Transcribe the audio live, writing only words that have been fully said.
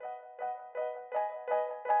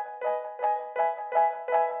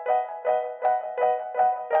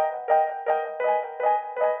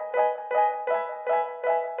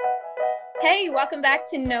Hey, welcome back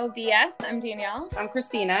to No BS. I'm Danielle. I'm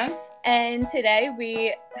Christina. And today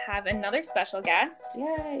we have another special guest.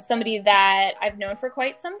 Yay. Somebody that I've known for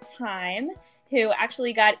quite some time who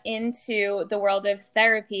actually got into the world of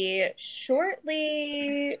therapy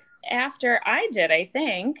shortly after I did, I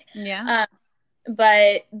think. Yeah.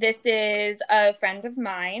 But this is a friend of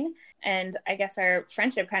mine. And I guess our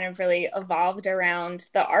friendship kind of really evolved around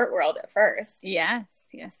the art world at first. Yes.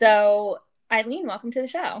 So, Eileen, welcome to the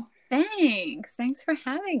show. Thanks for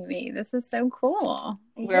having me. This is so cool.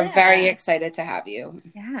 We're very excited to have you.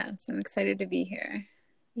 Yes, I'm excited to be here.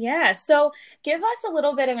 Yeah, so give us a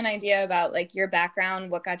little bit of an idea about like your background,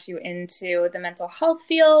 what got you into the mental health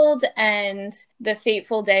field, and the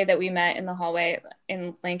fateful day that we met in the hallway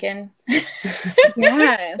in Lincoln.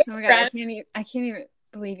 Yes, oh my God, I can't even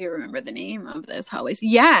believe you remember the name of those hallways.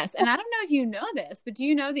 Yes, and I don't know if you know this, but do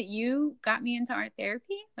you know that you got me into art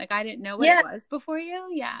therapy? Like I didn't know what it was before you.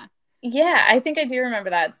 Yeah, I think I do remember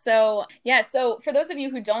that. So for those of you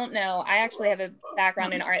who don't know, I actually have a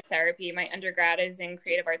background in art therapy. My undergrad is in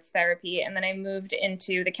creative arts therapy, and then I moved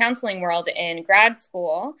into the counseling world in grad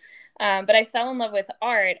school. But I fell in love with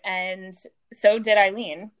art, and so did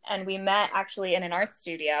Eileen. And we met actually in an art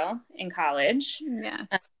studio in college.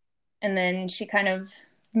 Yes. And then she kind of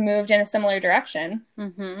moved in a similar direction.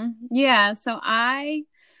 Mm-hmm. Yeah, so I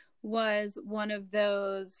was one of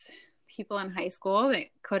those people in high school that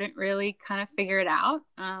couldn't really kind of figure it out.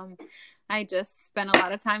 I just spent a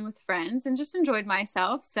lot of time with friends and just enjoyed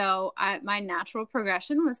myself. So my natural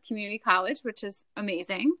progression was community college, which is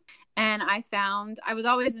amazing. And I found I was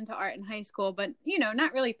always into art in high school, but,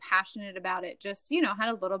 not really passionate about it. Just, had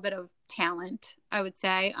a little bit of talent, I would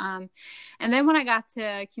say. And then when I got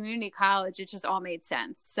to community college, it just all made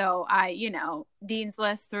sense. So I, Dean's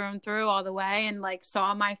List through and through all the way, and like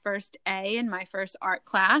saw my first A in my first art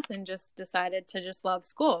class and just decided to just love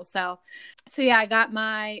school. So yeah, I got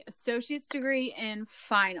my associate's degree in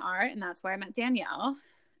fine art, and that's where I met Danielle.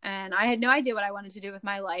 And I had no idea what I wanted to do with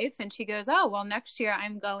my life. And she goes, oh, well, next year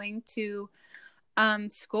I'm going to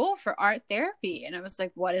school for art therapy. And I was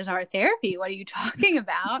like, what is art therapy? What are you talking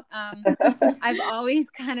about? I've always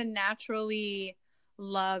kind of naturally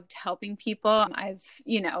loved helping people. I've,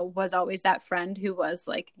 was always that friend who was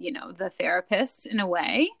like, the therapist in a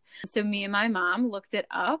way. So me and my mom looked it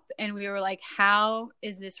up and we were like, how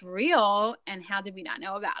is this real? And how did we not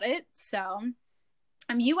know about it? So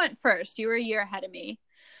you went first. You were a year ahead of me.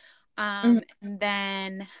 And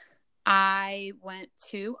then I went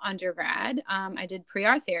to undergrad. I did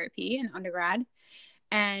pre-art therapy in undergrad,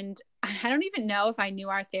 and I don't even know if I knew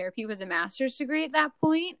art therapy was a master's degree at that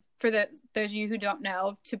point. For those of you who don't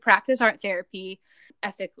know, to practice art therapy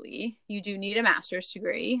ethically, you do need a master's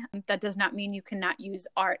degree. That does not mean you cannot use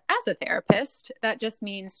art as a therapist. That just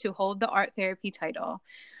means to hold the art therapy title,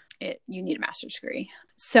 you need a master's degree.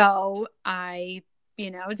 So I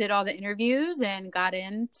did all the interviews and got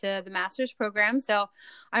into the master's program. So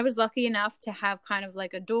I was lucky enough to have kind of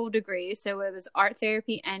like a dual degree. So it was art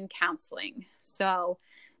therapy and counseling. So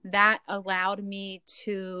that allowed me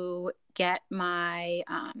to get my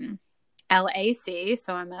LAC.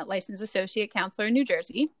 So I'm a licensed associate counselor in New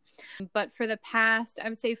Jersey. But for the past, I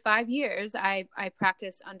would say 5 years, I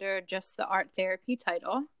practice under just the art therapy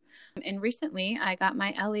title. And recently I got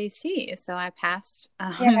my LAC. So I passed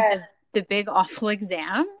the big awful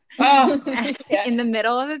exam in the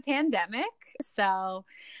middle of a pandemic. So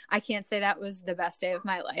I can't say that was the best day of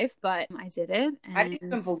my life, but I did it. And I didn't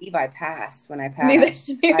even believe I passed when I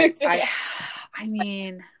passed. I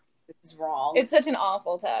mean, this is wrong. It's such an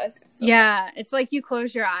awful test. So. Yeah. It's like you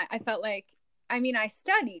close your eye. I felt like, I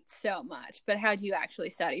studied so much, but how do you actually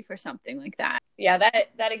study for something like that? Yeah,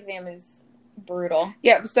 that exam is brutal.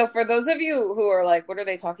 Yeah. So for those of you who are like, what are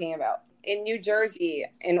they talking about? In New Jersey,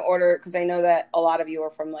 because I know that a lot of you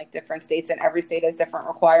are from like different states and every state has different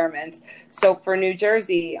requirements. So for New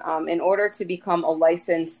Jersey, in order to become a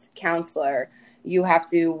licensed counselor, you have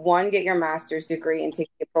to, one, get your master's degree and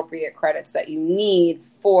take the appropriate credits that you need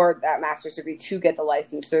for that master's degree to get the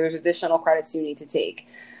license. So there's additional credits you need to take.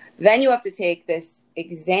 Then you have to take this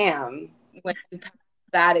exam. When you pass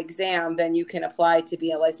that exam, then you can apply to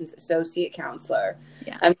be a licensed associate counselor.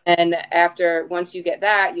 Yes. And then once you get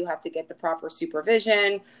that, you have to get the proper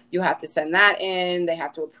supervision. You have to send that in. They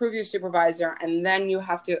have to approve your supervisor. And then you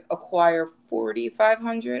have to acquire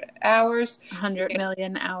 4,500 hours. 100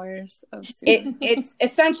 million hours of It's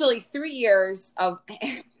essentially 3 years of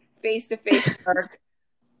face-to-face work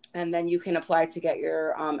And then you can apply to get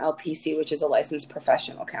your LPC, which is a licensed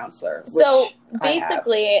professional counselor. So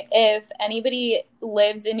basically, if anybody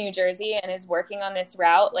lives in New Jersey and is working on this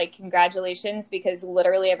route, like, congratulations, because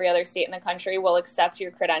literally every other state in the country will accept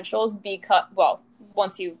your credentials because, well,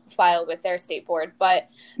 once you file with their state board, but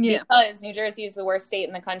because New Jersey is the worst state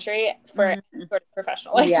in the country for any sort of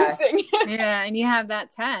professional licensing. Yeah, and you have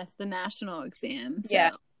that test, the national exam. So.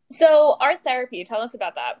 Yeah. So art therapy, tell us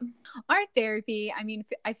about that. Art therapy, I mean,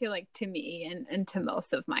 I feel like to me and to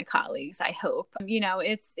most of my colleagues, I hope,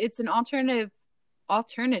 it's an alternative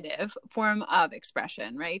form of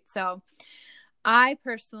expression, right? So I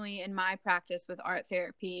personally, in my practice with art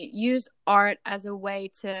therapy, use art as a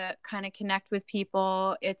way to kind of connect with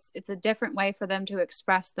people. It's a different way for them to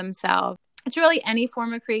express themselves. It's really any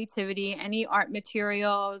form of creativity, any art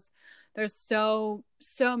materials. There's so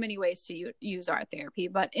many ways to use art therapy,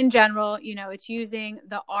 but in general, it's using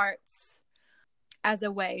the arts as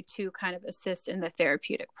a way to kind of assist in the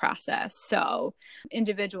therapeutic process. So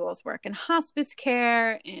individuals work in hospice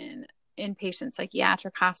care, in inpatient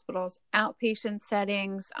psychiatric hospitals, outpatient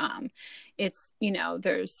settings.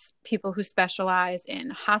 There's people who specialize in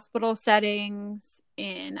hospital settings,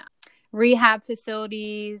 in rehab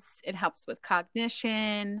facilities. It helps with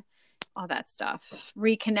cognition, all that stuff,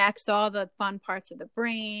 reconnects all the fun parts of the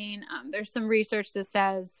brain. There's some research that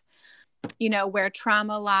says, where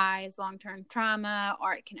trauma lies, long-term trauma,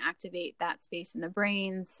 art can activate that space in the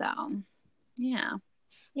brain. So, yeah.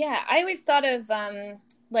 Yeah, I always thought of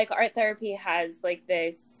art therapy has like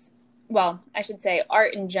this, well, I should say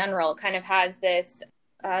art in general kind of has this,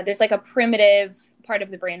 there's like a primitive part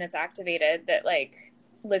of the brain that's activated that like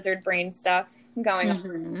lizard brain stuff going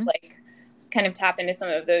on, like kind of tap into some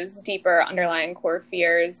of those deeper underlying core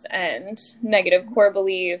fears and negative core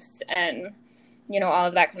beliefs and, all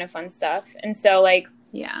of that kind of fun stuff. And so like,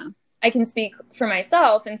 yeah, I can speak for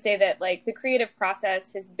myself and say that like the creative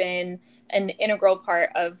process has been an integral part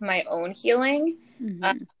of my own healing,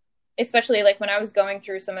 especially like when I was going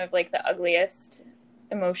through some of like the ugliest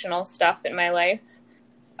emotional stuff in my life.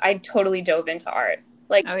 I totally dove into art,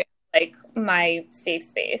 like my safe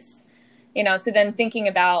space, so then thinking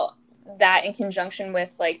about that in conjunction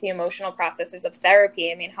with like the emotional processes of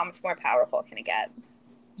therapy, I mean, how much more powerful can it get?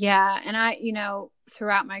 Yeah. And I,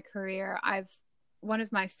 throughout my career, one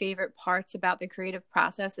of my favorite parts about the creative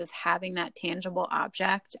process is having that tangible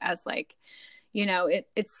object as like,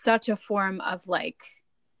 it's such a form of like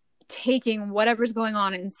taking whatever's going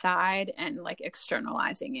on inside and like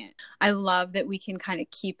externalizing it. I love that we can kind of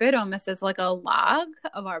keep it almost as like a log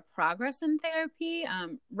of our progress in therapy.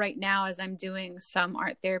 Right now, as I'm doing some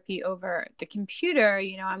art therapy over the computer,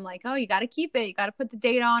 I'm like, oh, you got to keep it. You got to put the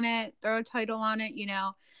date on it, throw a title on it,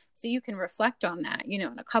 so you can reflect on that, in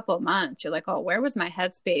a couple of months. You're like, oh, where was my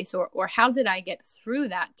headspace, or how did I get through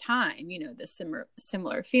that time? This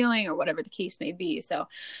similar feeling or whatever the case may be. So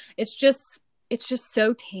it's just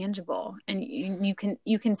so tangible, and you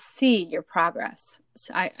can see your progress.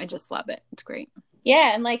 So I just love it. It's great.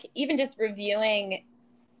 Yeah. And like, even just reviewing,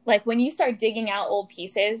 like when you start digging out old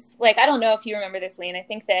pieces, like, I don't know if you remember this, Lean. I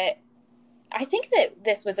think that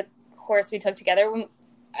this was a course we took together.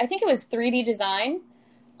 I think it was 3D design.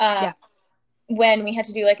 When we had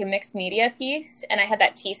to do like a mixed media piece, and I had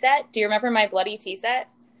that tea set. Do you remember my bloody tea set?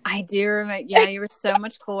 I do remember. Yeah, you were so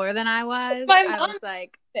much cooler than I was. My mom I was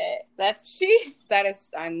like,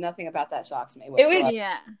 I'm nothing about that shocks me. It was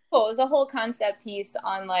cool. It was a whole concept piece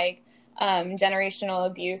on like generational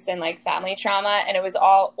abuse and like family trauma, and it was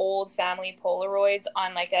all old family Polaroids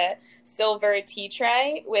on like a silver tea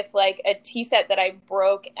tray with like a tea set that I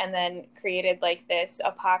broke and then created like this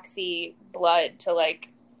epoxy blood to like,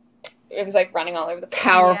 it was like running all over the place.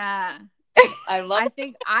 Yeah. I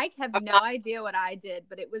think I have no idea what I did,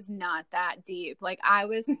 but it was not that deep. Like I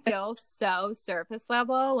was still so surface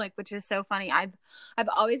level, like, which is so funny. I've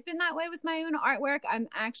always been that way with my own artwork. I'm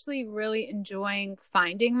actually really enjoying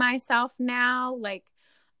finding myself now. Like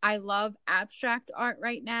I love abstract art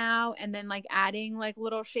right now, and then like adding like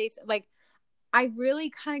little shapes. Like I really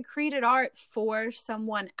kind of created art for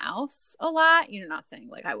someone else a lot. Not saying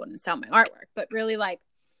like I wouldn't sell my artwork, but really like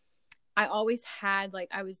I always had like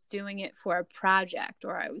I was doing it for a project,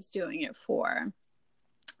 or I was doing it for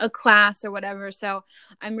a class or whatever. So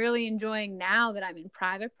I'm really enjoying now that I'm in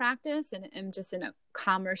private practice and am just in a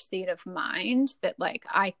calmer state of mind that like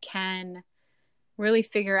I can really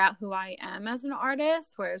figure out who I am as an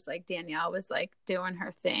artist. Whereas like Danielle was like doing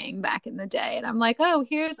her thing back in the day, and I'm like, oh,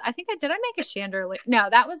 did I make a chandelier? No,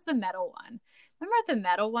 that was the metal one. Remember the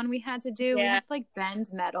metal one we had to do? Yeah. We had to like bend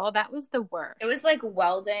metal. That was the worst. It was like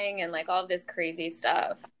welding and like all this crazy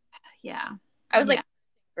stuff. Yeah. I was like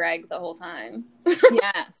Greg the whole time.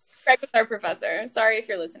 Yes. Greg was our professor. Sorry if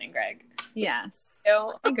you're listening, Greg. Yes.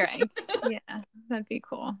 So, Hey, Greg. Yeah, that'd be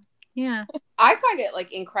cool. Yeah. I find it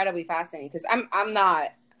like incredibly fascinating because I'm not,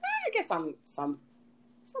 I guess I'm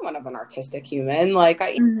somewhat of an artistic human. Like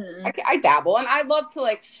I dabble, and I love to,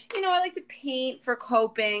 like, you know, I like to paint for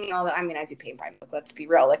coping and all that. I mean, I do paint by, let's be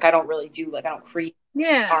real. Like, I don't really do, like, I don't create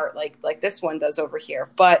art like this one does over here,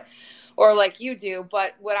 but, or like you do.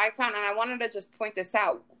 But what I found, and I wanted to just point this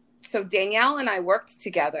out. So Danielle and I worked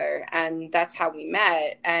together, and that's how we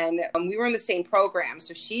met. And we were in the same program.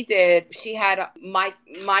 So she had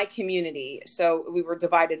my community. So we were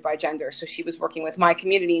divided by gender. So she was working with my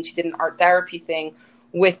community, and she did an art therapy thing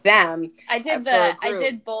with them. I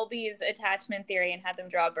did Bowlby's attachment theory and had them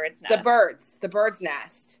draw a bird's nest. The bird's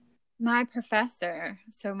nest. My professor,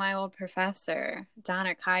 so my old professor,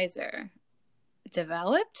 Donna Kaiser,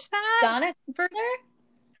 developed that. Donna further?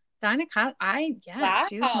 Donna Kaiser, wow.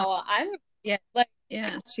 She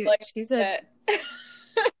was she's a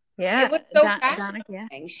yeah. It was so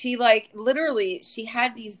fascinating. She literally, she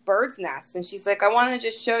had these bird's nests, and she's like, I want to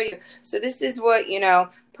just show you. So this is what, you know,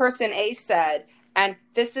 person A said, and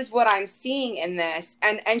this is what I'm seeing in this.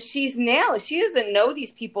 And she's nailed it. She doesn't know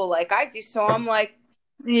these people like I do. So I'm like,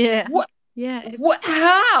 what? Yeah. What?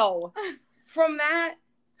 How? From that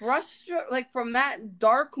brushstroke, like from that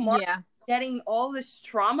dark mark, getting all this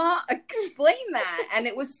trauma, explain that. And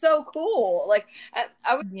it was so cool. Like,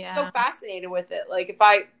 I was so fascinated with it. Like,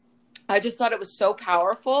 I just thought it was so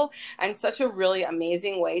powerful and such a really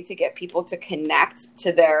amazing way to get people to connect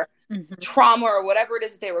to their trauma or whatever it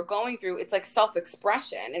is that they were going through. It's like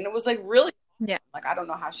self-expression. And it was like really, like, I don't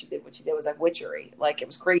know how she did what she did. It was like witchery. Like, it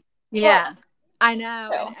was great. Yeah, I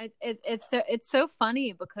know. And it's so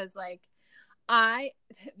funny because, like,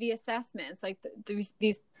 the assessments, like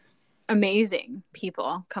these amazing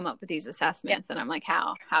people come up with these assessments, and I'm like,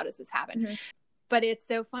 how does this happen? But it's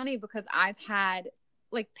so funny because I've had,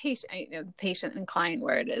 like, the patient and client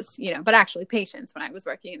word is, you know, but actually patients, when I was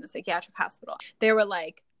working in the psychiatric hospital, they were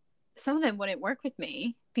like, some of them wouldn't work with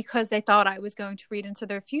me because they thought I was going to read into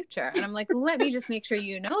their future. And I'm like, well, let me just make sure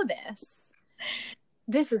you know this.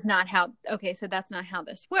 This is not how, okay, so that's not how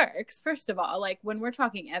this works. First of all, like, when we're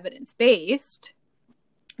talking evidence-based,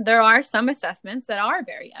 there are some assessments that are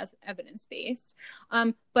very evidence-based,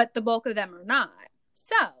 but the bulk of them are not.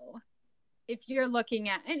 So if you're looking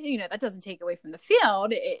at, and, you know, that doesn't take away from the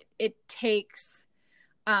field, it takes,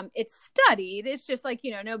 it's studied. It's just like,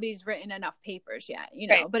 you know, nobody's written enough papers yet, you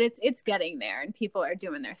know, but it's getting there and people are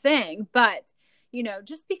doing their thing. But, you know,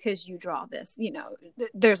 just because you draw this, you know,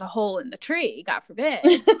 there's a hole in the tree, God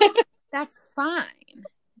forbid, that's fine.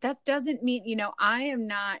 That doesn't mean, you know, I am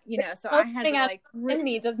not, you know, so I had to, like,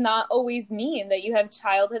 does not always mean that you have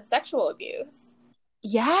childhood sexual abuse.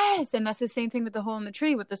 Yes, and that's the same thing with the hole in the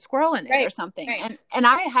tree with the squirrel in it or something. And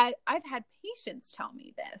I've had patients tell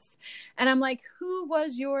me this, and I'm like, who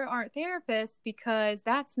was your art therapist? Because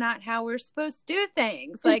that's not how we're supposed to do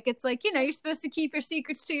things. Like, it's like, you know, you're supposed to keep your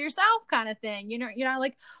secrets to yourself, kind of thing. You know, you're not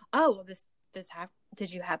like, oh, well,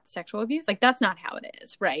 did you have sexual abuse? Like, that's not how it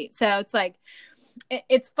is, right? So it's like,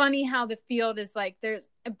 it's funny how the field is like,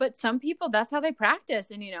 but some people, that's how they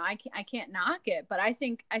practice, and, you know, I can't knock it, but I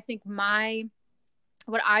think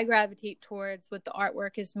what I gravitate towards with the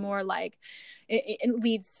artwork is more like it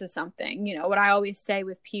leads to something. You know, what I always say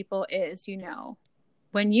with people is, you know,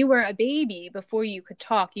 when you were a baby, before you could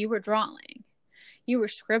talk, you were drawing, you were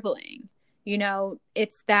scribbling, you know,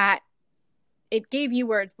 it's that it gave you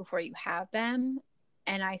words before you have them.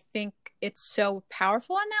 And I think it's so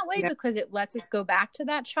powerful in that way because it lets us go back to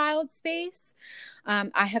that child space.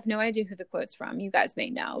 I have no idea who the quote's from. You guys may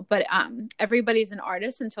know, but everybody's an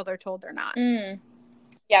artist until they're told they're not.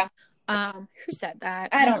 Yeah. Who said that?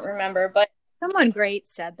 I don't remember, but someone great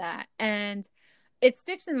said that. And it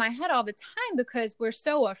sticks in my head all the time because we're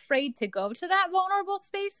so afraid to go to that vulnerable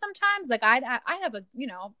space sometimes. Like, I have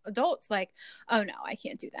adults like, oh no, I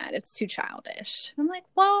can't do that. It's too childish. I'm like,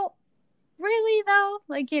 well, really though?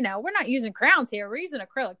 Like, you know, we're not using crowns here. We're using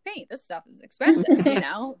acrylic paint. This stuff is expensive, you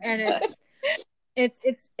know? And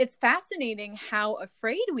it's fascinating how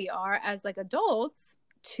afraid we are as, like, adults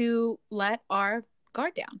to let our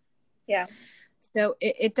guard down. Yeah. So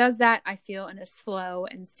it does that, I feel, in a slow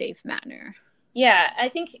and safe manner. Yeah, I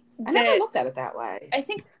think I never looked at it that way. I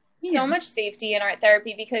think so much safety in art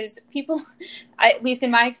therapy because people, at least in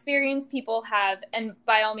my experience, people have, and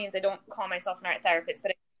by all means, I don't call myself an art therapist,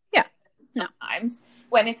 but sometimes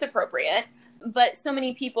when it's appropriate. But so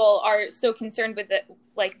many people are so concerned with it,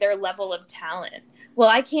 like, their level of talent. Well,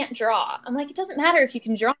 I can't draw. I'm like, it doesn't matter if you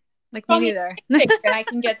can draw. Like, me neither. And I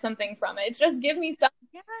can get something from it. Just give me something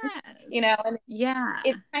Yes. And Yeah.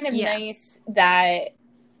 it's kind of Yeah. nice that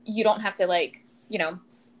you don't have to like,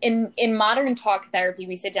 in modern talk therapy,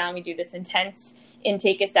 we sit down, we do this intense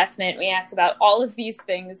intake assessment. We ask about all of these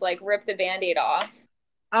things, like rip the Band-Aid off.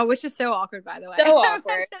 Oh, which is so awkward, by the way. So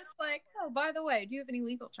awkward. Just like, oh, by the way, do you have any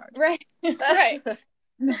legal charges? Right. Right.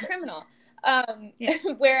 Criminal.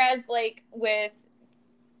 Whereas like with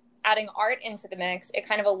adding art into the mix, it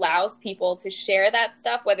kind of allows people to share that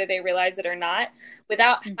stuff, whether they realize it or not,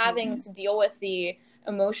 without having to deal with the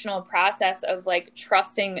emotional process of like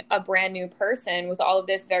trusting a brand new person with all of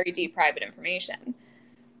this very deep private information.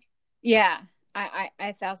 Yeah, I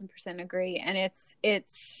 1,000% agree. And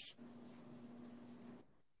it's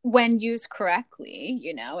when used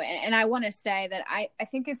correctly, and I want to say that I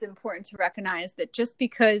think it's important to recognize that just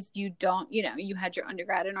because you don't, you had your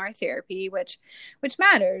undergrad in art therapy, which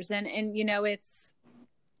matters. And it's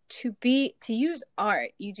to use art,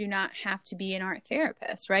 you do not have to be an art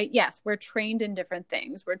therapist, right? Yes, we're trained in different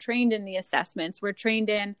things. We're trained in the assessments. We're trained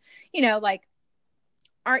in, like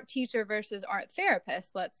art teacher versus art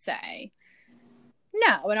therapist, let's say.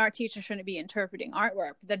 No, an art teacher shouldn't be interpreting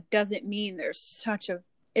artwork. But that doesn't mean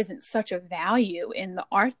isn't such a value in the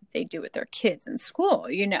art that they do with their kids in school.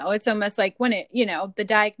 It's almost like when the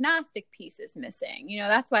diagnostic piece is missing,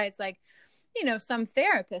 that's why it's like, some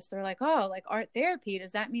therapists, they're like, oh, like art therapy,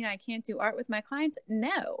 does that mean I can't do art with my clients?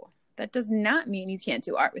 No, that does not mean you can't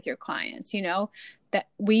do art with your clients.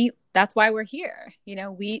 That's why we're here.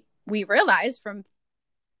 We realize from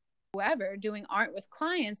whoever doing art with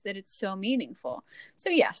clients that it's so meaningful. So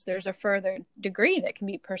yes, there's a further degree that can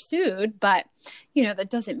be pursued, but that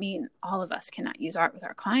doesn't mean all of us cannot use art with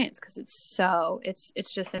our clients, because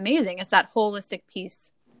it's just amazing. It's that holistic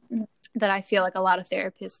piece that I feel like a lot of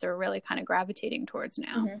therapists are really kind of gravitating towards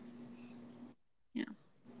now. Mm-hmm. Yeah.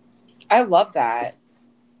 I love that.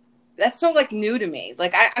 That's so like new to me.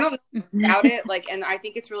 Like I don't know about it. Like, and I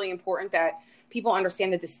think it's really important that people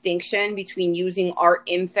understand the distinction between using art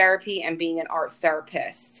in therapy and being an art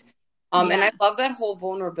therapist. And I love that whole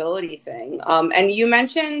vulnerability thing. And you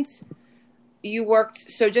mentioned you worked,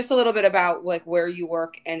 so just a little bit about like where you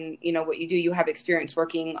work and what you do. You have experience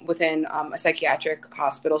working within a psychiatric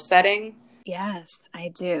hospital setting. Yes, I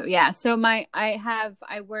do. Yeah. So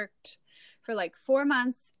I worked for like 4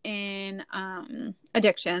 months in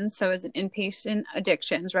addiction. So as an inpatient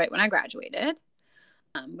addictions right when I graduated,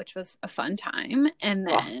 which was a fun time. And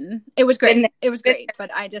then it was great. It was great,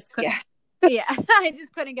 but I just couldn't. Yeah, I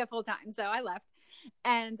just couldn't get full time. So I left.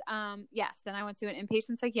 And then I went to an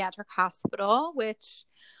inpatient psychiatric hospital, which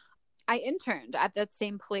I interned at that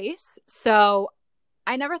same place. So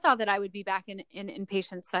I never thought that I would be back in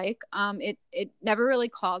inpatient psych. It never really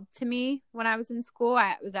called to me when I was in school.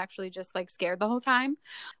 I was actually just like scared the whole time.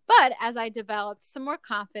 But as I developed some more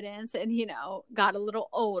confidence and, got a little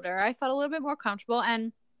older, I felt a little bit more comfortable.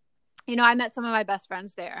 And, I met some of my best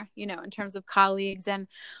friends there, in terms of colleagues. And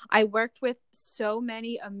I worked with so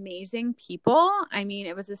many amazing people. I mean,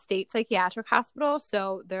 it was a state psychiatric hospital.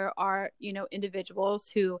 So there are, individuals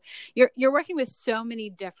who you're working with so many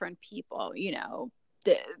different people,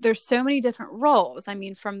 there's so many different roles. I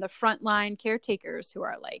mean, from the frontline caretakers who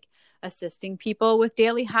are like assisting people with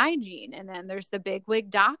daily hygiene. And then there's the bigwig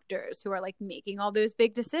doctors who are like making all those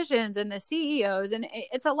big decisions, and the CEOs. And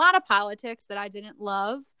it's a lot of politics that I didn't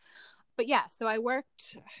love. But yeah, so I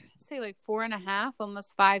worked, say like 4.5,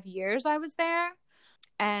 almost 5 years I was there.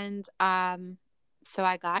 And so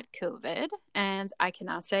I got COVID, and I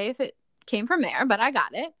cannot say if it came from there, but I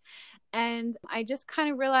got it. And I just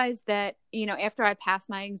kind of realized that, after I passed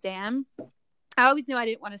my exam, I always knew I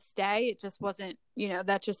didn't want to stay. It just wasn't,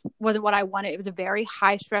 that just wasn't what I wanted. It was a very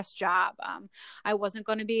high stress job. I wasn't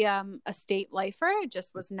going to be a state lifer. It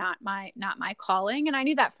just was not my calling. And I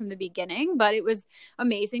knew that from the beginning, but it was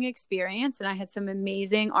amazing experience. And I had some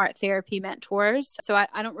amazing art therapy mentors. So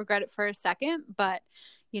I don't regret it for a second, but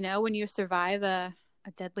when you survive a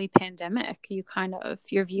deadly pandemic,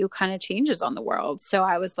 your view kind of changes on the world. So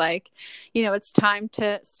I was like, it's time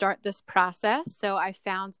to start this process. So I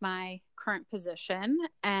found my current position,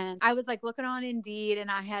 and I was like looking on Indeed,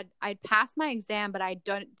 and I'd passed my exam, but I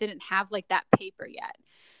didn't have like that paper yet.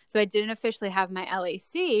 So I didn't officially have my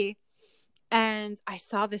LAC. And I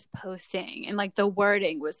saw this posting, and like the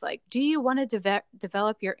wording was like, do you want to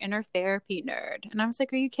develop your inner therapy nerd? And I was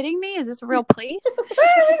like, are you kidding me? Is this a real place?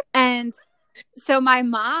 And so my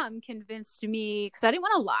mom convinced me, because I didn't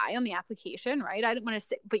want to lie on the application, right? I didn't want to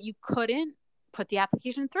say, but you couldn't put the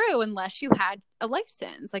application through unless you had a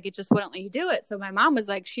license. Like it just wouldn't let you do it. So my mom was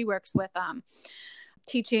like, she works with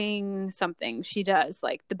teaching something. She does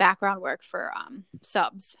like the background work for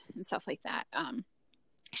subs and stuff like that.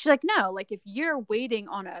 she's like, no, like if you're waiting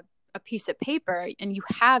on a piece of paper and you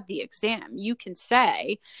have the exam, you can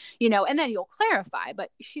say, you know, and then you'll clarify.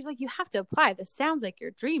 But she's like, you have to apply. This sounds like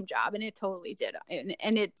your dream job. And it totally did.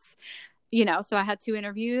 And it's, you know, so I had 2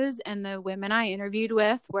 interviews, and the women I interviewed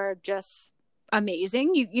with were just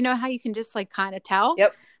amazing. You know how you can just like kind of tell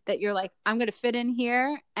Yep. that you're like, I'm going to fit in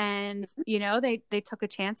here. And, you know, they took a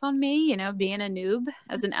chance on me, you know, being a noob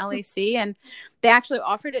as an LAC. And they actually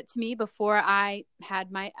offered it to me before I had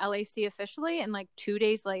my LAC officially. And like 2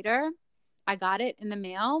 days later, I got it in the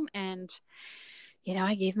mail, and, you know,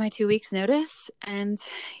 I gave my 2 weeks notice, and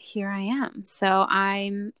here I am. So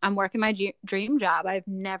I'm working my dream job. I've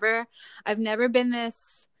never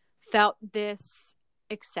felt this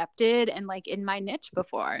accepted and like in my niche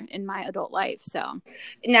before in my adult life. So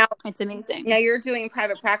Now it's amazing. Now you're doing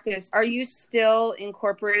private practice. Are you still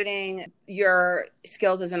incorporating your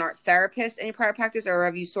skills as an art therapist in your private practice, or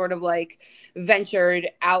have you sort of like ventured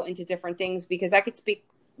out into different things? Because I could speak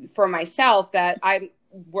for myself that I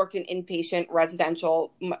worked in inpatient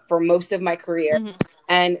residential for most of my career. Mm-hmm.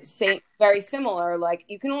 And very similar, like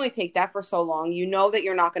you can only take that for so long. You know that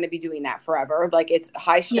you're not going to be doing that forever. Like it's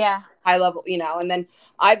high stress, high level, you know. And then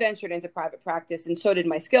I ventured into private practice, and so did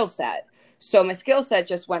my skill set. So my skill set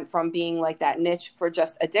just went from being like that niche for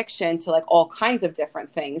just addiction to like all kinds of different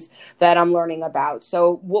things that I'm learning about.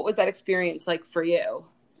 So what was that experience like for you?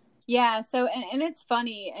 Yeah. So, and it's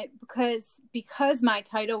funny because my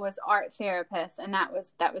title was art therapist, and that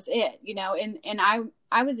was it, you know, and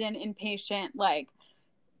I was in inpatient, like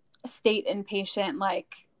state inpatient,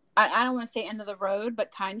 like, I don't want to say end of the road,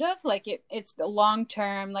 but kind of like it's the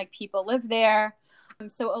long-term, like people live there.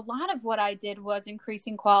 So a lot of what I did was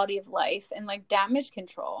increasing quality of life and like damage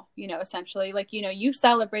control, you know, essentially, like, you know, you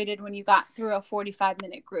celebrated when you got through a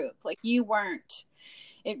 45-minute group, like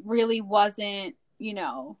it really wasn't, you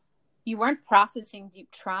know, you weren't processing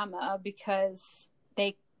deep trauma because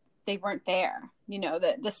they weren't there. You know,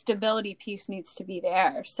 the stability piece needs to be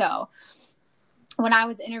there. So when I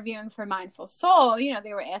was interviewing for Mindful Soul, you know,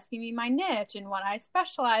 they were asking me my niche and what I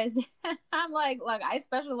specialized in. I'm like, look, I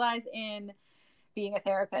specialize in being a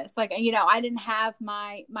therapist. Like, you know, I didn't have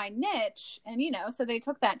my niche, and, you know, so they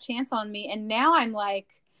took that chance on me. And now I'm like,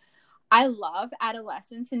 I love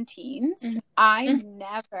adolescents and teens. Mm-hmm. I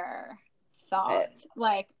never thought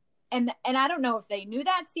like, and I don't know if they knew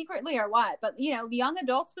that secretly or what, but, you know, young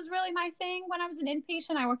adults was really my thing when I was an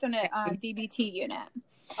inpatient. I worked on a DBT unit.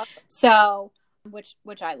 So,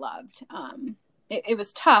 which I loved. It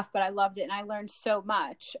was tough, but I loved it. And I learned so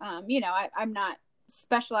much. You know, I'm not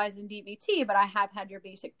specialized in DBT, but I have had your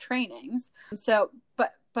basic trainings. So,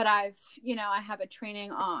 but I've, you know, I have a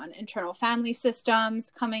training on internal family systems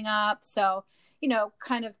coming up. So, you know,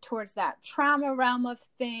 kind of towards that trauma realm of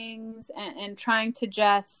things, and trying to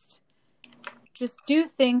just do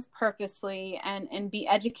things purposely and be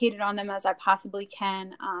educated on them as I possibly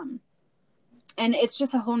can. And it's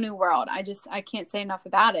just a whole new world. I can't say enough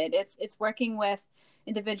about it. It's working with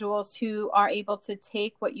individuals who are able to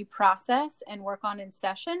take what you process and work on in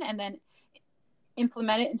session and then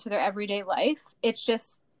implement it into their everyday life.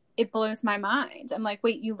 It blows my mind. I'm like,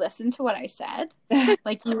 wait, you listened to what I said?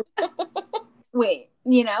 Like, wait,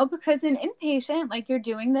 you know, because in inpatient, like, you're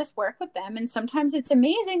doing this work with them, and sometimes it's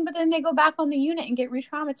amazing, but then they go back on the unit and get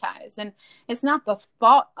re-traumatized, and it's not the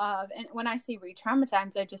fault of, and when I say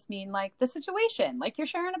re-traumatized, I just mean like the situation, like you're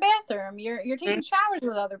sharing a bathroom, you're taking showers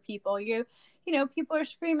with other people, you know, people are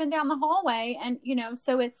screaming down the hallway, and, you know,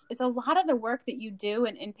 so it's a lot of the work that you do,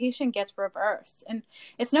 and inpatient gets reversed, and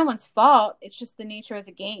it's no one's fault. It's just the nature of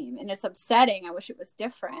the game, and it's upsetting. I wish it was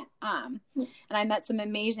different. And I met some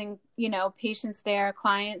amazing, you know, patients there,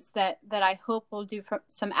 clients that I hope will do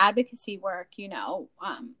some advocacy work, you know,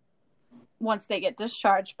 once they get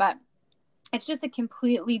discharged. But it's just a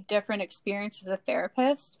completely different experience as a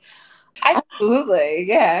therapist. Absolutely.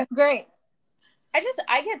 Yeah. Great.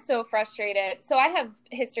 I get so frustrated. So I have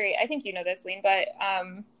history. I think you know this, Lean, but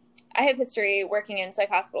I have history working in psych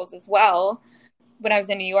hospitals as well. When I was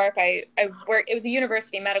in New York, I worked, it was a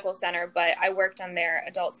university medical center, but I worked on their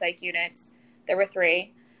adult psych units. There were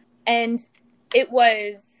 3. And it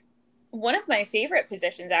was one of my favorite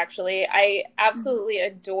positions, actually. I absolutely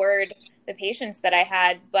adored the patients that I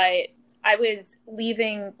had, but I was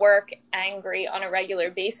leaving work angry on a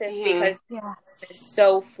regular basis because it's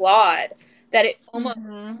so flawed that it almost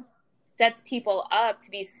sets people up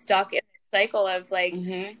to be stuck in this cycle of like,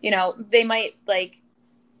 you know, they might like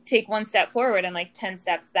take one step forward and like 10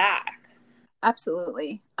 steps back.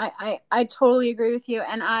 Absolutely. I totally agree with you.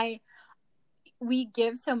 And we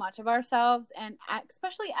give so much of ourselves, and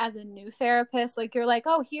especially as a new therapist, like you're like,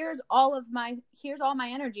 oh, here's all my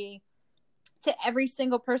energy. to every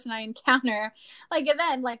single person I encounter. Like, and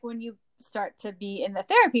then like when you start to be in the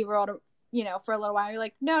therapy world, you know, for a little while, you're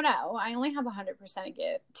like, no, I only have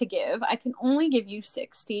 100% to give. I can only give you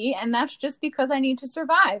 60. And that's just because I need to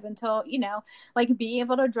survive until, you know, like be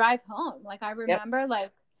able to drive home. Like I remember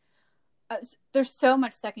like, there's so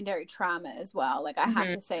much secondary trauma as well. Like I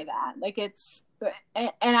have to say that, like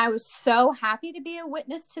and I was so happy to be a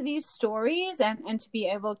witness to these stories and to be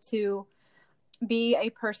able to be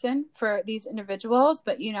a person for these individuals.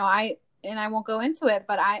 But, you know, I won't go into it,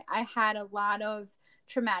 but I had a lot of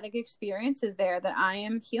traumatic experiences there that I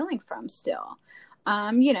am healing from still.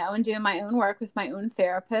 You know, and doing my own work with my own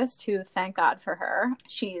therapist, who, thank God for her,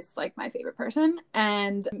 she's like my favorite person.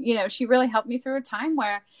 And, you know, she really helped me through a time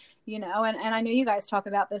where, you know, and I know you guys talk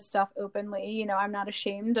about this stuff openly, you know, I'm not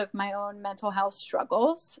ashamed of my own mental health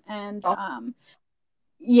struggles. And,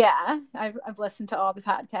 yeah, I've listened to all the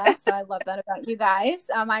podcasts, so I love that about you guys.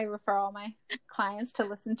 I refer all my clients to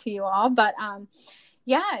listen to you all, but,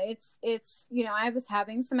 yeah, it's, you know, I was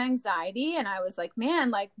having some anxiety and I was like,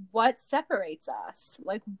 man, like what separates us?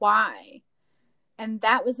 Like why? And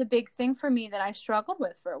that was a big thing for me that I struggled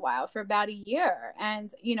with for a while, for about a year.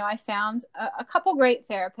 And, you know, I found a couple great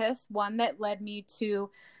therapists, one that led me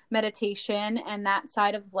to meditation and that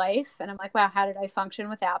side of life. And I'm like, wow, how did I function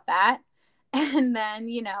without that? And then,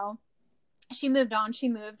 you know, she moved on,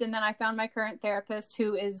 and then I found my current therapist,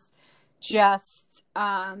 who is just,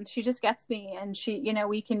 she just gets me, and she, you know,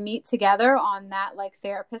 we can meet together on that like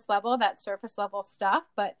therapist level, that surface level stuff.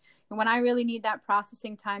 But when I really need that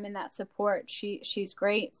processing time and that support, she's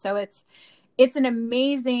great. So it's an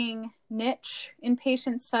amazing niche in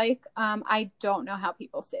patient psych. I don't know how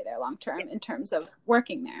people stay there long term in terms of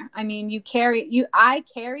working there. I mean, I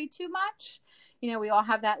carry too much. You know, we all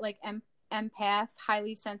have that like empath,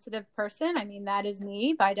 highly sensitive person. I mean, that is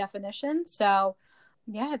me by definition. So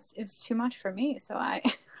yeah, it was too much for me. So I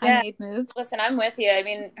made moves. Listen, I'm with you. I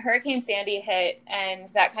mean, Hurricane Sandy hit, and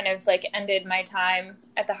that kind of like ended my time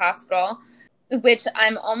at the hospital, which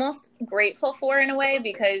I'm almost grateful for in a way,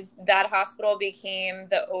 because that hospital became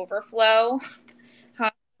the overflow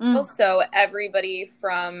hospital. So everybody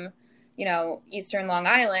from, you know, Eastern Long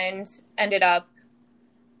Island ended up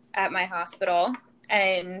at my hospital,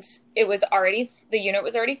 and the unit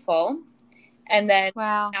was already full. And then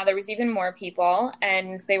now there was even more people,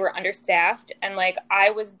 and they were understaffed. And like,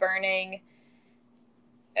 I was burning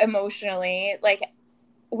emotionally, like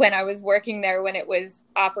when I was working there, when it was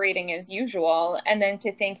operating as usual. And then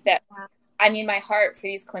to think that, I mean, my heart for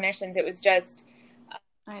these clinicians, it was just,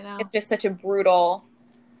 I know, it's just such it's a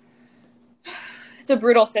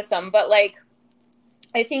brutal system. But like,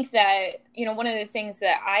 I think that, you know, one of the things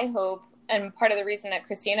that I hope, and part of the reason that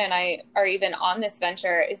Christina and I are even on this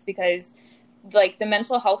venture, is because like the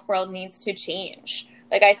mental health world needs to change.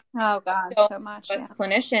 Like so much. Us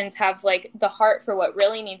clinicians have like the heart for what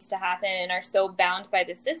really needs to happen, and are so bound by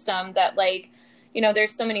the system that, like, you know,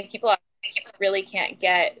 there's so many people out there who really can't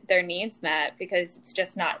get their needs met because it's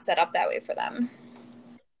just not set up that way for them.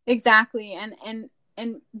 Exactly. And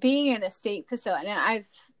being in a state facility, and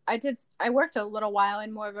I worked a little while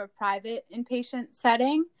in more of a private inpatient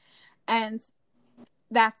setting, and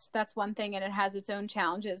that's one thing, and it has its own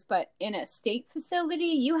challenges. But in a state facility,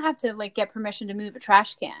 you have to like get permission to move a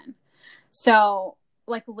trash can. So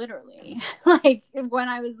like literally, like when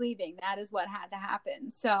I was leaving, that is what had to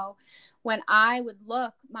happen. So when I would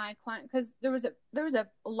look my client, because there was a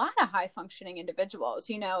lot of high functioning individuals,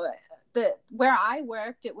 you know, where I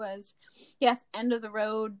worked, it was, yes, end of the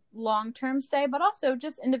road, long-term stay, but also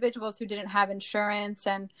just individuals who didn't have insurance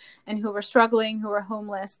and who were struggling, who were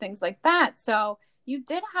homeless, things like that. So you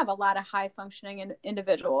did have a lot of high functioning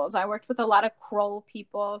individuals. I worked with a lot of Kroll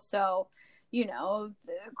people. So, you know,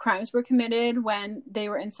 crimes were committed when they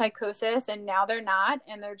were in psychosis, and now they're not.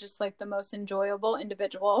 And they're just like the most enjoyable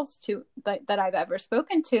individuals that I've ever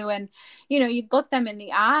spoken to. And, you know, you'd look them in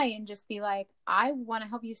the eye and just be like, I want to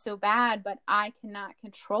help you so bad, but I cannot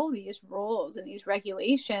control these rules and these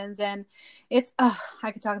regulations. And it's,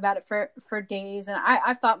 I could talk about it for days. And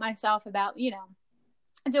I've thought myself about, you know,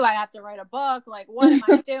 do I have to write a book? Like, what am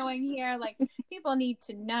I doing here? Like, people need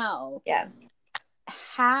to know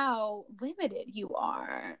how limited you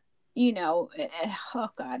are, you know. Oh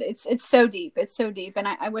God, it's so deep. It's so deep. And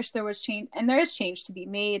I wish there was change, and there is change to be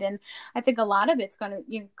made. And I think a lot of it's going to,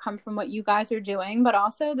 you know, come from what you guys are doing, but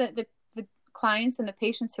also the clients and the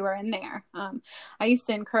patients who are in there. I used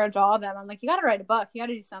to encourage all of them. I'm like, you got to write a book. You got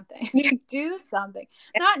to do something. Do something.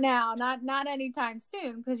 Not now, not anytime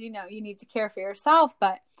soon, because, you know, you need to care for yourself,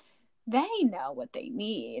 but they know what they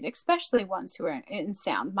need, especially ones who are in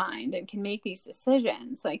sound mind and can make these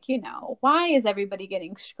decisions. Like, you know, why is everybody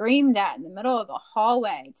getting screamed at in the middle of the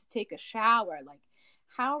hallway to take a shower? Like,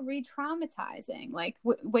 how re-traumatizing, like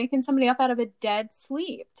waking somebody up out of a dead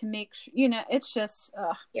sleep to make sure, you know, it's just,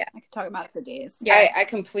 yeah, I could talk about it for days. Yeah, I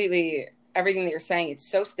completely, everything that you're saying, it's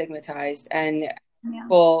so stigmatized, and Yeah.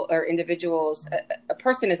 people or individuals, a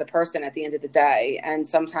person is a person at the end of the day. And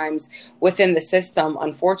sometimes within the system,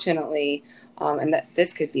 unfortunately, and that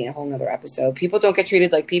this could be a whole nother episode, people don't get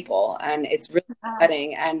treated like people, and it's really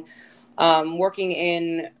upsetting. And working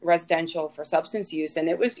in residential for substance use, and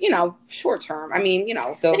it was, you know, short term. I mean, you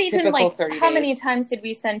know, the but even typical like 30 how days. many times did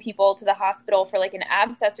we send people to the hospital for like an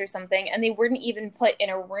abscess or something, and they weren't even put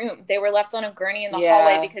in a room? They were left on a gurney in the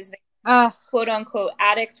hallway because they quote unquote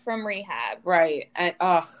addict from rehab. Right. And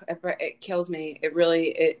it kills me. It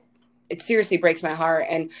really, it seriously breaks my heart.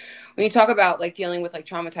 And when you talk about like dealing with like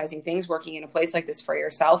traumatizing things, working in a place like this for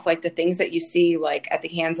yourself, like the things that you see like at the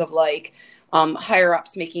hands of like higher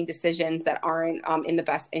ups making decisions that aren't in the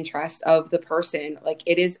best interest of the person, like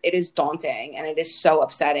it is daunting, and it is so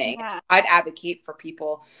upsetting. Yeah. I'd advocate for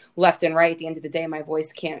people left and right. At the end of the day, my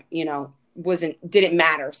voice can't, you know, didn't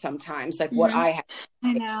matter sometimes, like what I have.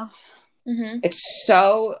 I know. It's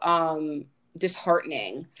so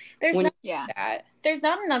disheartening. There's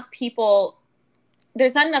not enough people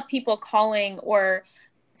calling or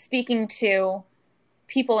speaking to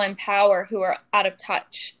people in power who are out of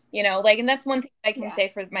touch, you know, like, and that's one thing I can say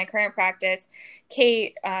for my current practice.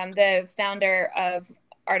 Kate, the founder of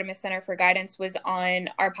Artemis Center for Guidance, was on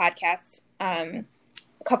our podcast a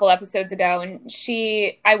couple episodes ago, and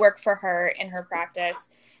I work for her in her practice,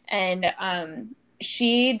 and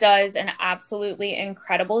she does an absolutely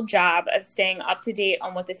incredible job of staying up to date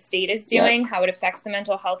on what the state is doing, how it affects the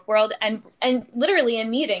mental health world, and literally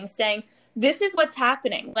in meetings saying, this is what's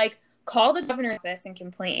happening. Like, call the governor's office and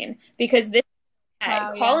complain, because this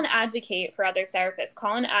call and advocate for other therapists.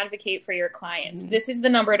 Call and advocate for your clients. This is the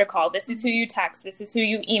number to call. This is who you text. This is who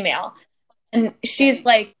you email. And she's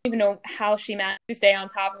like, I don't even know how she managed to stay on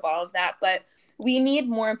top of all of that, but we need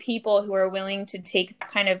more people who are willing to take that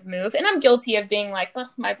kind of move. And I'm guilty of being like, oh,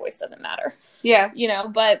 my voice doesn't matter. Yeah. You know,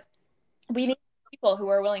 but we need people who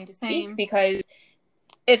are willing to speak, because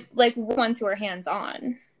if like we're ones who are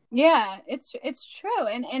hands-on. Yeah, it's true.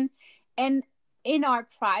 And in our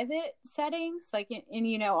private settings, like in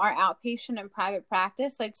you know, our outpatient and private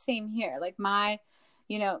practice, like same here, like my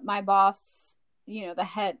boss, you know, the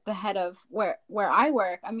head of where I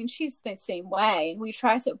work, I mean, she's the same way. We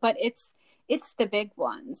try to, but it's the big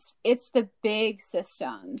ones. It's the big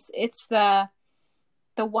systems. It's the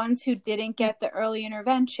ones who didn't get the early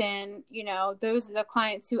intervention. You know, those are the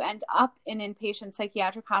clients who end up in inpatient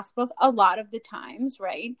psychiatric hospitals a lot of the times,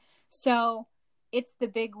 right? So it's the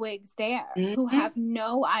big wigs there who have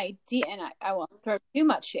no idea, and I won't throw too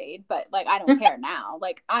much shade, but like, I don't care now.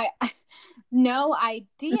 Like I no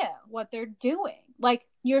idea what they're doing. Like,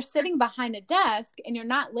 you're sitting behind a desk and you're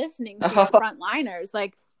not listening to your frontliners.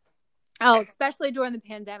 Like, especially during the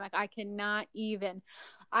pandemic, I can't even,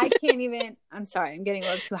 I'm sorry, I'm getting a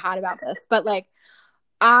little too hot about this, but like,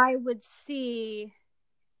 I would see,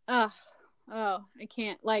 I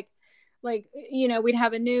can't, like, you know, we'd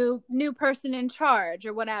have a new person in charge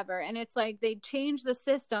or whatever, and it's like they change the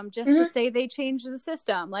system just to say they changed the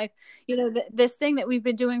system. Like, you know, this thing that we've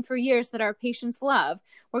been doing for years that our patients love,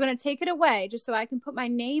 we're going to take it away just so I can put my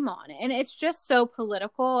name on it. And it's just so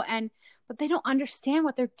political, but they don't understand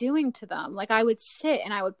what they're doing to them. Like, I would sit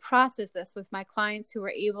and I would process this with my clients who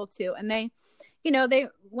were able to, and they, you know,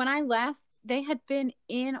 when I left, they had been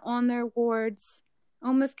in on their wards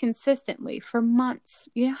almost consistently for months.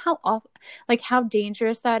 You know how awful, like how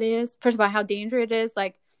dangerous that is. First of all, how dangerous it is.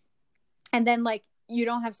 Like, and then like, you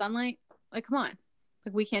don't have sunlight. Like, come on,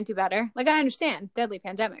 like, we can't do better. Like, I understand deadly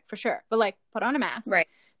pandemic for sure, but like, put on a mask, right?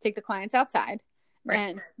 Take the clients outside, right,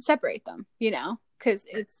 and separate them. You know, because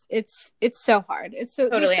it's so hard. It's so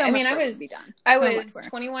totally. So I mean, I was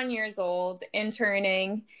 21 years old,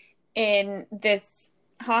 interning in this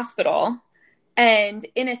hospital, and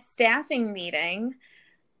in a staffing meeting,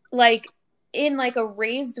 like in like a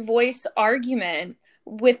raised voice argument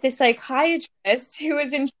with the psychiatrist who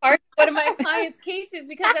was in charge of one of my clients' cases,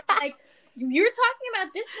 because I'm like, you're talking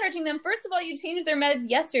about discharging them. First of all, you changed their meds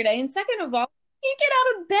yesterday, and second of all, he can't get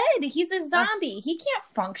out of bed. He's a zombie. He can't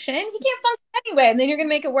function. He can't function anyway, and then you're gonna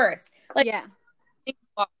make it worse. Like, yeah.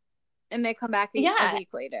 And they come back a week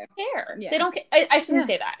later. Care. Yeah. They don't care. I shouldn't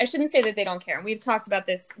say that. I shouldn't say that they don't care. And we've talked about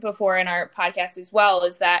this before in our podcast as well,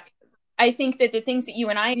 is that I think that the things that you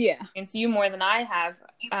and I experience, you more than I have,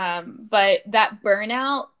 but that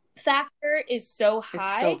burnout factor is so It's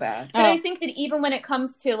high so bad. that I think that even when it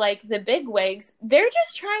comes to like the big wigs, they're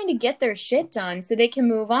just trying to get their shit done so they can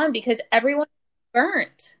move on because everyone's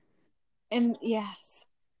burnt. And yes,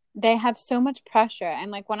 they have so much pressure.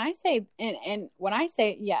 And like when I say, and when I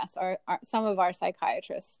say yes, some of our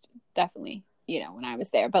psychiatrists definitely, you know, when I was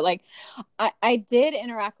there, but like I did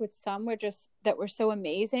interact with some that were so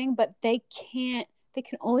amazing, but they can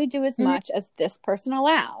only do as much as this person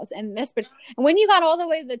allows. And when you got all the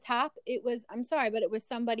way to the top, I'm sorry, but it was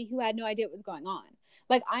somebody who had no idea what was going on.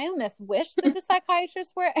 Like I almost wish that the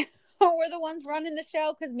psychiatrists were the ones running the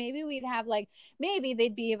show, because maybe maybe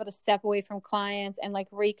they'd be able to step away from clients and like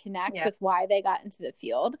reconnect with why they got into the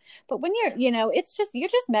field. But when you're, you know, you're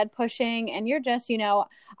just med pushing, and you're just, you know,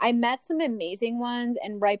 I met some amazing ones,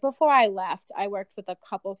 and right before I left, I worked with a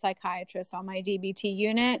couple psychiatrists on my DBT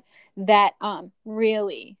unit that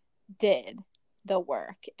really did the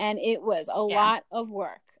work, and it was a lot of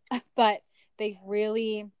work, but they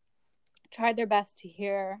really tried their best to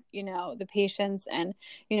hear, you know, the patients, and,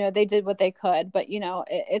 you know, they did what they could. But, you know,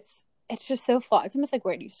 it's just so flawed. It's almost like,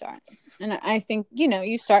 where do you start? And I think, you know,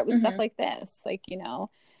 you start with stuff like this, like, you know,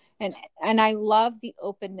 and I love the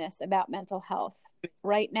openness about mental health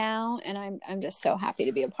right now, and I'm just so happy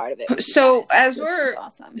to be a part of it. So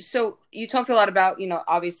awesome. So you talked a lot about, you know,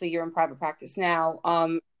 obviously you're in private practice now.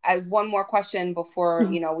 I have one more question before,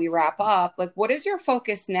 you know, we wrap up. Like, what is your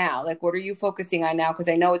focus now? Like, what are you focusing on now? Because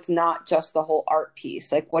I know it's not just the whole art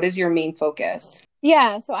piece. Like, what is your main focus?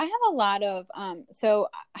 Yeah, so I have a lot of and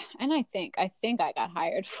I think I got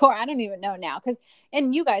hired for, I don't even know now, because,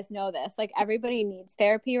 and you guys know this, like everybody needs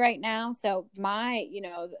therapy right now. So my, you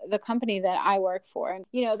know, the company that I work for, and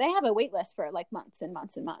you know, they have a wait list for like months and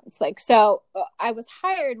months and months. Like, so I was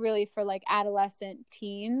hired really for like adolescent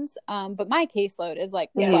teens, but my caseload is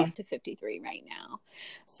like 12 to 53 right now.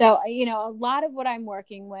 So, you know, a lot of what I'm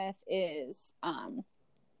working with is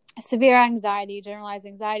severe anxiety, generalized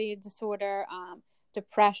anxiety disorder,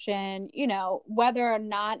 depression. You know, whether or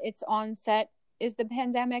not its onset is the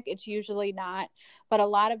pandemic, it's usually not, but a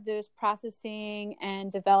lot of those processing and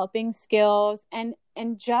developing skills, and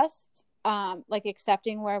just like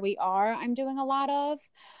accepting where we are, I'm doing a lot of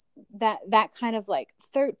that kind of like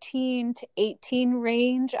 13 to 18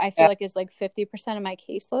 range. I feel like is like 50% of my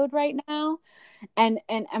caseload right now, and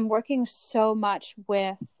I'm working so much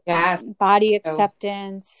with body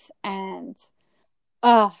acceptance, and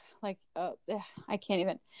I can't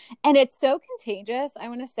even, and it's so contagious. I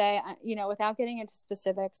want to say, you know, without getting into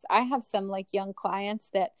specifics, I have some like young clients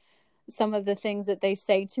that some of the things that they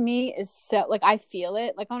say to me is so, like, I feel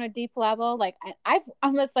it like on a deep level. Like I've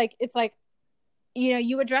almost like, it's like, you know,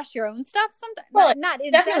 you address your own stuff sometimes. Well, not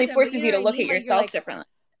it definitely session, forces you to look at yourself like, differently.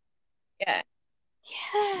 Yeah.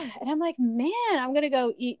 And I'm like, man, I'm gonna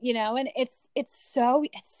go eat, you know, and it's so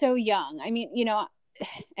young. I mean, you know,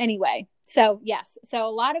 anyway, so yes, so a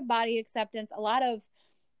lot of body acceptance, a lot of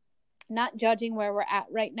not judging where we're at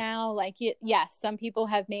right now. Like, yes, some people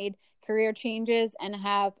have made career changes and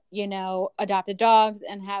have, you know, adopted dogs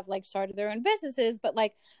and have like started their own businesses, but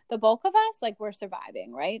like the bulk of us, like, we're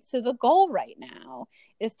surviving, right? So the goal right now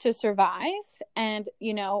is to survive and,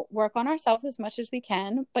 you know, work on ourselves as much as we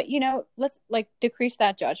can, but, you know, let's like decrease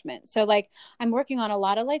that judgment. So like I'm working on a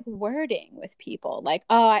lot of like wording with people, like,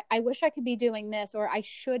 oh, I wish I could be doing this, or I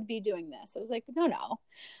should be doing this. I was like, no.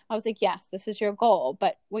 I was like, yes, this is your goal,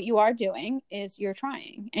 but what you are doing is you're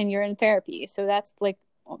trying and you're in therapy. So that's like,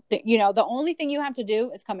 you know, the only thing you have to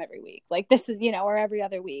do is come every week. Like, this is, you know, or every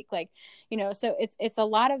other week, like, you know, so it's a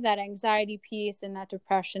lot of that anxiety piece and that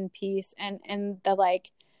depression piece, and the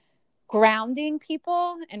like grounding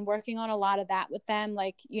people and working on a lot of that with them.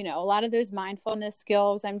 Like, you know, a lot of those mindfulness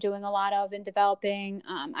skills I'm doing a lot of in developing.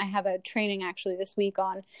 I have a training actually this week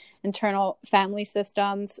on internal family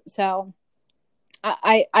systems. So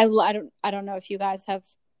I don't know if you guys have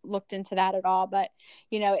looked into that at all, but,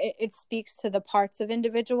 you know, it speaks to the parts of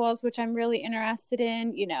individuals, which I'm really interested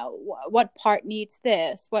in. You know, what part needs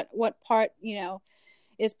this, what part, you know,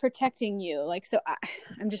 is protecting you. Like, so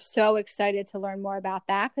I'm just so excited to learn more about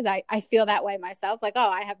that, because I feel that way myself, like, oh,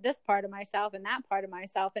 I have this part of myself and that part of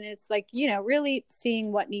myself, and it's like, you know, really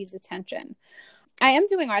seeing what needs attention. I am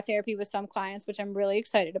doing art therapy with some clients, which I'm really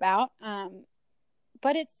excited about.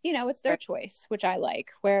 But it's, you know, it's their choice, which I like.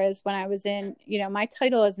 Whereas when I was in, you know, my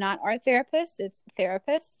title is not art therapist, it's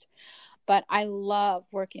therapist. But I love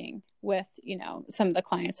working with, you know, some of the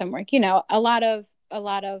clients I'm working, you know, a lot of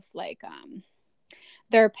like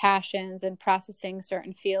their passions and processing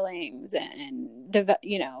certain feelings and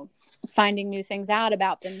you know, finding new things out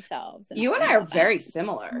about themselves. You and I are very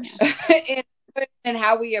similar. and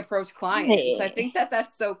how we approach clients. Hey. I think that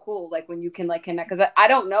that's so cool. Like when you can like connect, because I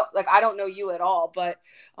don't know, like I don't know you at all, but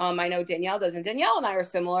I know Danielle doesn't. Danielle and I are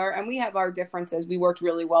similar, and we have our differences. We worked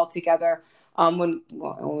really well together when we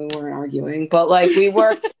weren't arguing, but like we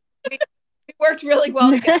worked. we worked really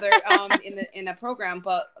well together in a program,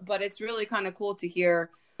 but it's really kind of cool to hear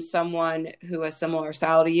someone who has similar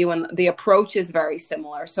style to you, and the approach is very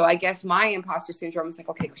similar. So I guess my imposter syndrome is like,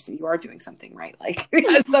 okay, Kristen, you are doing something right. Like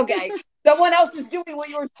it's okay. Someone else is doing what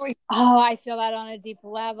you're doing. Oh, I feel that on a deep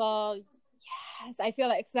level. Yes, I feel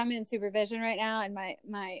that because I'm in supervision right now, and my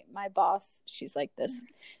boss, she's like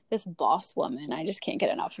this boss woman. I just can't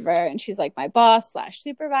get enough of her, and she's like my boss /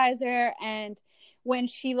 supervisor. And when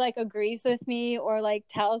she like agrees with me or like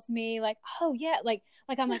tells me like, oh yeah, like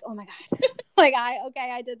I'm like, oh my God, like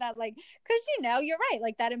I did that, like, because you're right,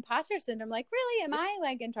 like that imposter syndrome, like really, am I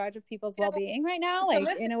like in charge of people's well-being right now?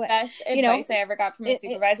 Like in a way, best advice I ever got from a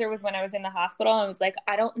supervisor was when I was in the hospital and I was like,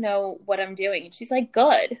 I don't know what I'm doing, and she's like,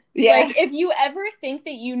 good. Yeah. Like if you ever think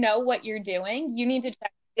that you know what you're doing, you need to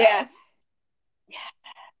check. Yeah.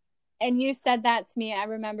 And you said that to me. I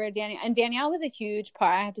remember Danielle was a huge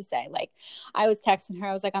part. I have to say, like, I was texting her.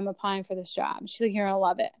 I was like, I'm applying for this job. She's like, you're going to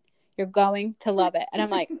love it. You're going to love it. And I'm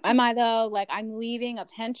like, am I though? Like, I'm leaving a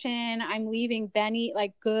pension. I'm leaving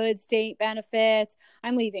like good state benefits.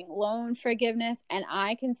 I'm leaving loan forgiveness. And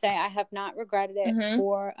I can say I have not regretted it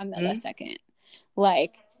for a millisecond.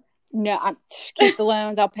 Like, no, I'm keep the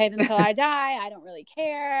loans. I'll pay them till I die. I don't really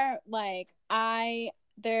care. Like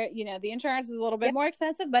the insurance is a little bit more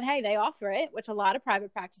expensive, but hey, they offer it, which a lot of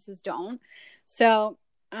private practices don't. So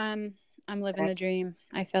I'm living the dream,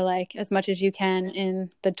 I feel like, as much as you can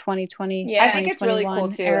in the 2020. I think it's really cool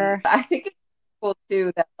too. Era. I think it's cool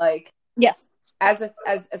too that like, yes, as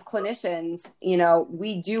clinicians,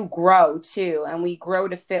 we do grow too, and we grow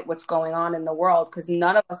to fit what's going on in the world, because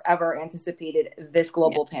none of us ever anticipated this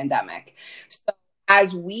global pandemic. So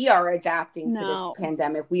as we are adapting to this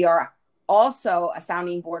pandemic, we are also a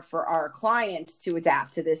sounding board for our clients to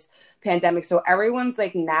adapt to this pandemic. So everyone's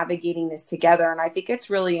like navigating this together. And I think it's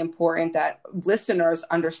really important that listeners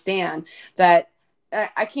understand that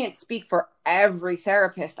I can't speak for every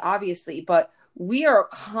therapist, obviously, but we are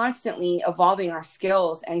constantly evolving our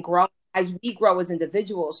skills and growing. As we grow as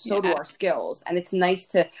individuals, so do our skills. And it's nice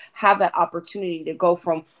to have that opportunity to go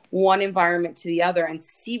from one environment to the other and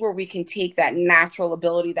see where we can take that natural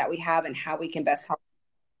ability that we have and how we can best help.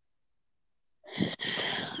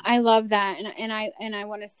 I love that. And I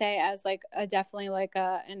want to say, as like a definitely like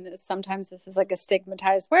and sometimes this is like a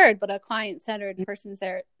stigmatized word, but a client-centered,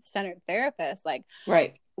 person-centered therapist, like,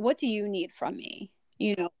 right, what do you need from me?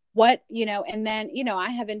 What, and then, I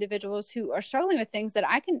have individuals who are struggling with things that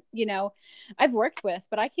I can, I've worked with,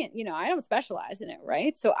 but I can't, I don't specialize in it.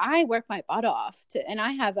 Right. So I work my butt off and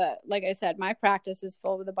I have like I said, my practice is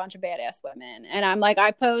full with a bunch of badass women, and I'm like,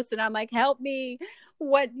 I post and I'm like, help me,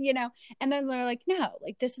 what, and then they're like, no,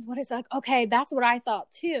 like, this is what it's like. Okay. That's what I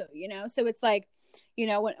thought too, so it's like,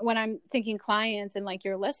 when I'm thinking clients and like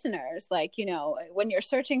your listeners, like, when you're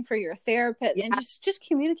searching for your therapist, and just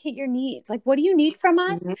communicate your needs. Like, what do you need from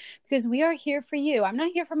us? Because we are here for you. I'm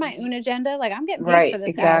not here for my own agenda. Like, I'm getting paid for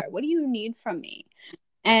this hour. What do you need from me?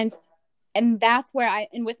 And that's where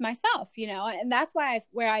and with myself, and that's why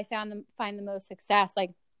where I find the most success.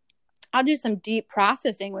 Like, I'll do some deep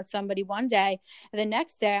processing with somebody one day, and the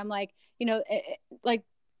next day I'm like, like,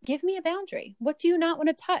 give me a boundary. What do you not want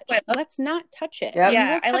to touch? Let's not touch it. Yep.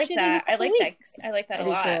 Yeah, I like that. I like that a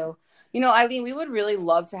lot. So, Eileen, we would really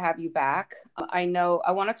love to have you back. I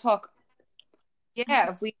want to talk.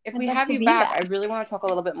 Yeah, if we have you back, I really want to talk a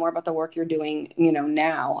little bit more about the work you're doing,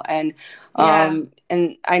 now. And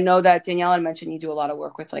and I know that Danielle had mentioned you do a lot of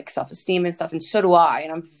work with like self-esteem and stuff, and so do I.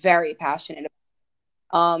 And I'm very passionate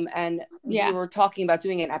about and we were talking about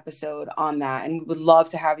doing an episode on that, and we would love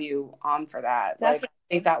to have you on for that. Definitely. Like,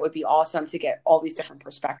 I think that would be awesome to get all these different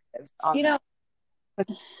perspectives on that.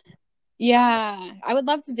 Yeah, I would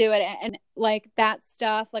love to do it. And like that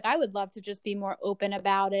stuff, like I would love to just be more open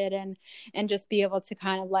about it and just be able to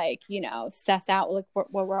kind of like, suss out like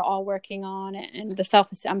what we're all working on, and the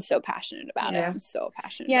self-esteem. I'm so passionate about it. I'm so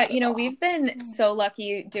passionate about it. We've been so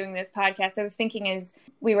lucky doing this podcast. I was thinking as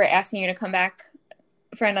we were asking you to come back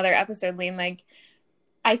for another episode, Liam, like,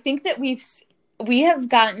 I think that we have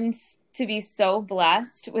gotten to be so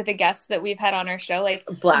blessed with the guests that we've had on our show. Like,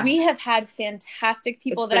 we have had fantastic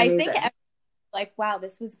people that I think like, wow,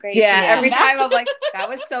 this was great. Yeah, every time I'm like, that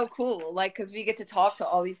was so cool. Like, because we get to talk to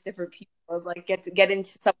all these different people, like get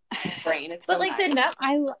into someone's brain. It's like nice.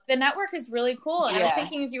 The network is really cool. And I was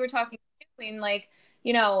thinking as you were talking, like,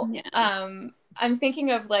 I'm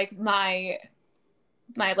thinking of like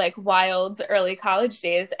my like wild early college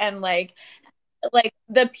days, and like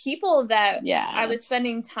the people that I was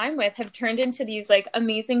spending time with have turned into these like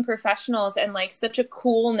amazing professionals and like such a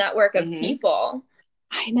cool network of people.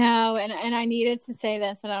 I know, and I needed to say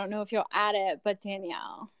this, and I don't know if you'll add it, but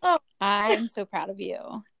Danielle, I am so proud of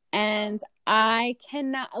you. And I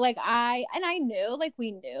cannot, like, I knew, like,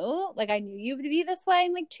 we knew, like, I knew you would be this way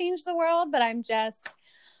and like change the world, but I'm just,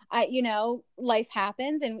 you know, life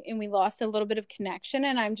happens, and we lost a little bit of connection,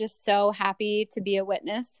 and I'm just so happy to be a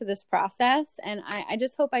witness to this process. And I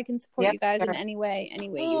just hope I can support you guys in any way you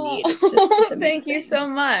need. It's just, it's amazing. Thank you so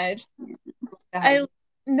much.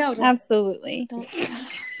 No, absolutely. Don't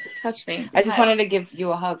touch me. I just wanted to give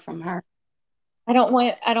you a hug from her. I don't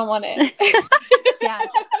want it. Yeah.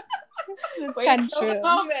 It's kind of true.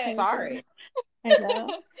 Sorry. I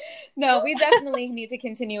know. No, we definitely need to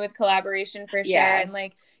continue with collaboration for sure. And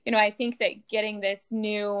like, you know, I think that getting this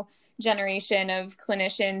new generation of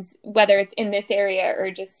clinicians, whether it's in this area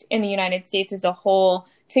or just in the United States as a whole,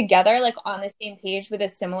 together, like on the same page with a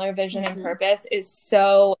similar vision and purpose is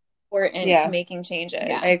so important to making changes.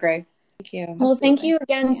 Yeah, I agree. Thank you. Well, thank you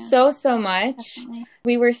again so much. Definitely.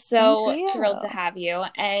 We were so thrilled to have you.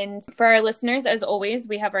 And for our listeners, as always,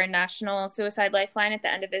 we have our National Suicide Lifeline at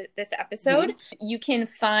the end of this episode. You can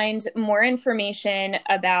find more information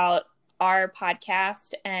about our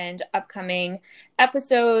podcast and upcoming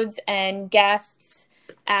episodes and guests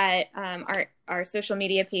at our social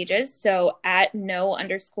media pages. So at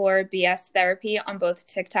 @no_BS therapy on both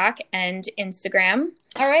TikTok and Instagram.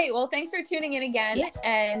 All right. Well, thanks for tuning in again,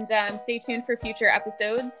 and stay tuned for future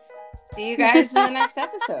episodes. See you guys in the next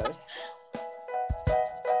episode.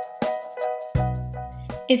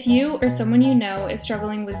 If you or someone you know is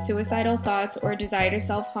struggling with suicidal thoughts or desire to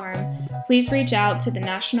self-harm, please reach out to the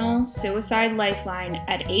National Suicide Lifeline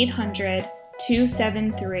at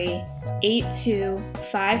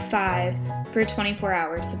 800-273-8255 for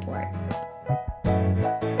 24-hour support.